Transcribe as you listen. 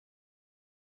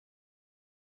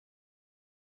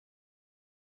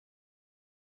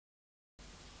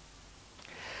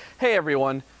Hey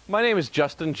everyone, my name is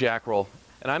Justin Jackrell,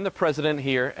 and I'm the president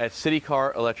here at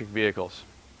Bintelli Electric Vehicles.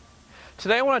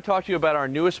 Today I want to talk to you about our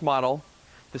newest model,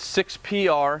 the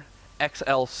 6PR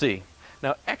XLC.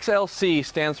 Now XLC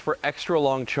stands for extra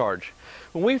long charge.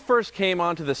 When we first came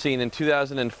onto the scene in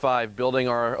 2005 building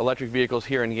our electric vehicles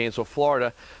here in Gainesville,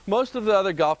 Florida, most of the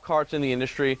other golf carts in the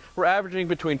industry were averaging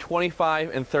between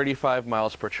 25 and 35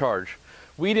 miles per charge.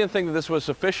 We didn't think that this was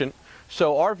sufficient,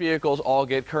 so our vehicles all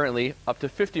get currently up to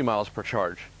 50 miles per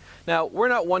charge. Now, we're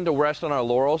not one to rest on our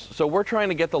laurels, so we're trying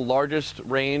to get the largest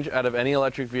range out of any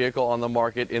electric vehicle on the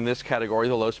market in this category,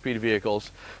 the low-speed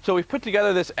vehicles. So we've put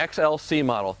together this XLC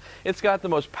model. It's got the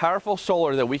most powerful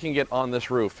solar that we can get on this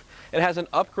roof. It has an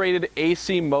upgraded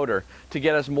AC motor to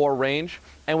get us more range,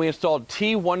 and we installed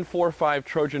T145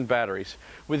 Trojan batteries.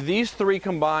 With these three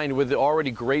combined with the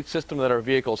already great system that our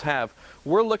vehicles have,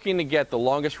 we're looking to get the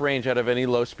longest range out of any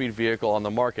low-speed vehicle on the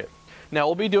market. Now,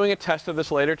 we'll be doing a test of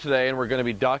this later today, and we're going to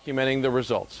be documenting the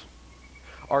results.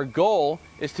 Our goal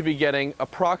is to be getting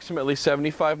approximately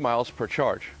 75 miles per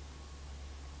charge.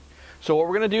 So what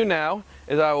we're going to do now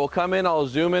is I will come in, I'll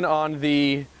zoom in on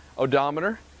the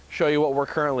odometer, show you what we're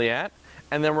currently at,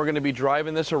 and then we're going to be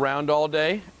driving this around all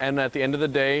day, and at the end of the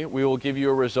day we will give you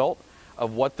a result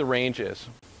of what the range is.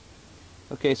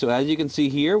 Okay, so as you can see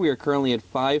here, we are currently at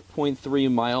 5.3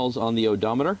 miles on the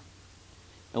odometer,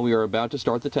 and we are about to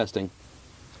start the testing.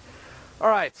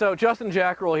 Alright, so Justin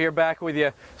Jackrell here, back with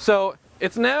you. So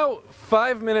it's now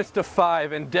 5 minutes to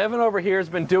 5, and Devin over here has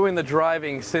been doing the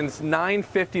driving since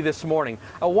 9:50 this morning.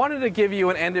 I wanted to give you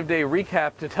an end-of-day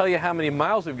recap to tell you how many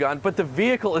miles we've gone, but the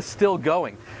vehicle is still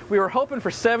going. We were hoping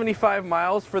for 75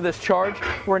 miles for this charge.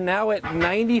 We're now at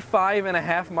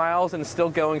 95.5 miles and still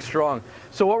going strong.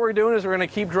 So what we're doing is we're going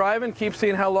to keep driving, keep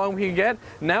seeing how long we can get.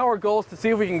 Now our goal is to see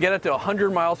if we can get it to 100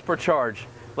 miles per charge.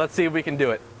 Let's see if we can do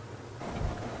it.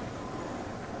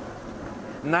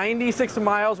 96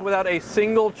 miles without a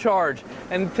single charge,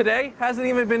 and today hasn't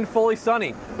even been fully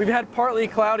sunny. We've had partly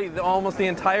cloudy almost the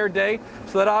entire day,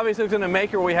 so that obviously is going to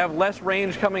make it where we have less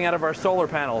range coming out of our solar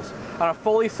panels. On a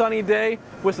fully sunny day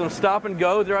with some stop and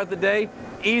go throughout the day,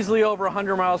 easily over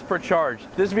 100 miles per charge.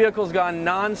 This vehicle's gone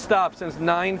non-stop since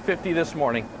 9:50 this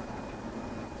morning.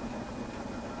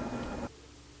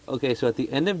 Okay, so at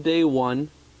the end of day one,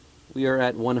 we are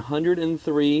at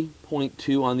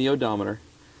 103.2 on the odometer.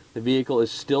 The vehicle is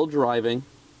still driving.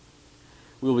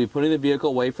 We will be putting the vehicle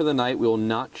away for the night. We will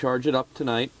not charge it up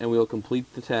tonight, and we will complete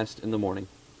the test in the morning.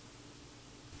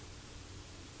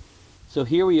 So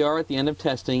here we are at the end of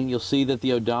testing. You'll see that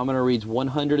the odometer reads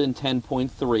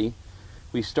 110.3.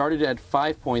 We started at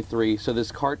 5.3, so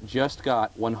this cart just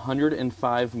got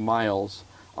 105 miles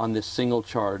on this single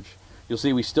charge. You'll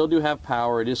see we still do have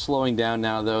power. It is slowing down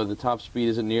now, though. The top speed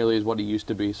isn't nearly as what it used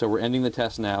to be, so we're ending the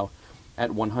test now at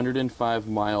 105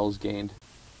 miles gained.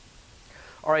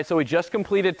 Alright, so we just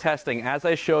completed testing. As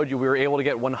I showed you, we were able to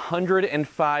get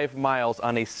 105 miles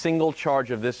on a single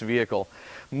charge of this vehicle.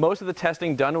 Most of the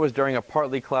testing done was during a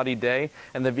partly cloudy day,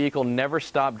 and the vehicle never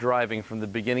stopped driving from the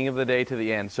beginning of the day to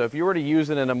the end. So if you were to use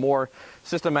it in a more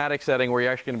systematic setting where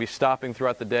you're actually going to be stopping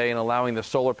throughout the day and allowing the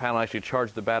solar panel to actually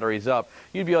charge the batteries up,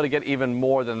 you'd be able to get even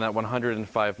more than that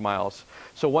 105 miles.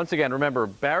 So once again, remember,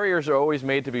 barriers are always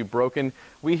made to be broken.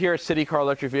 We here at Bintelli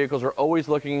Electric Vehicles are always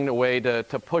looking a way to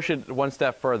push it one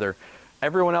step further.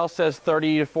 Everyone else says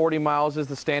 30 to 40 miles is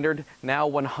the standard. Now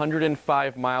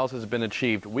 105 miles has been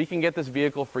achieved. We can get this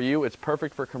vehicle for you. It's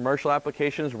perfect for commercial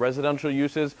applications, residential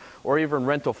uses, or even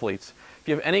rental fleets. If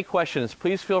you have any questions,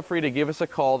 please feel free to give us a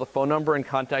call. The phone number and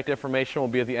contact information will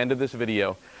be at the end of this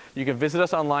video. You can visit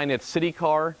us online at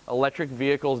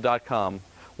bintelli-electricvehicles.com.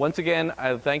 Once again,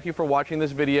 I thank you for watching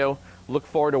this video. Look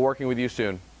forward to working with you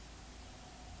soon.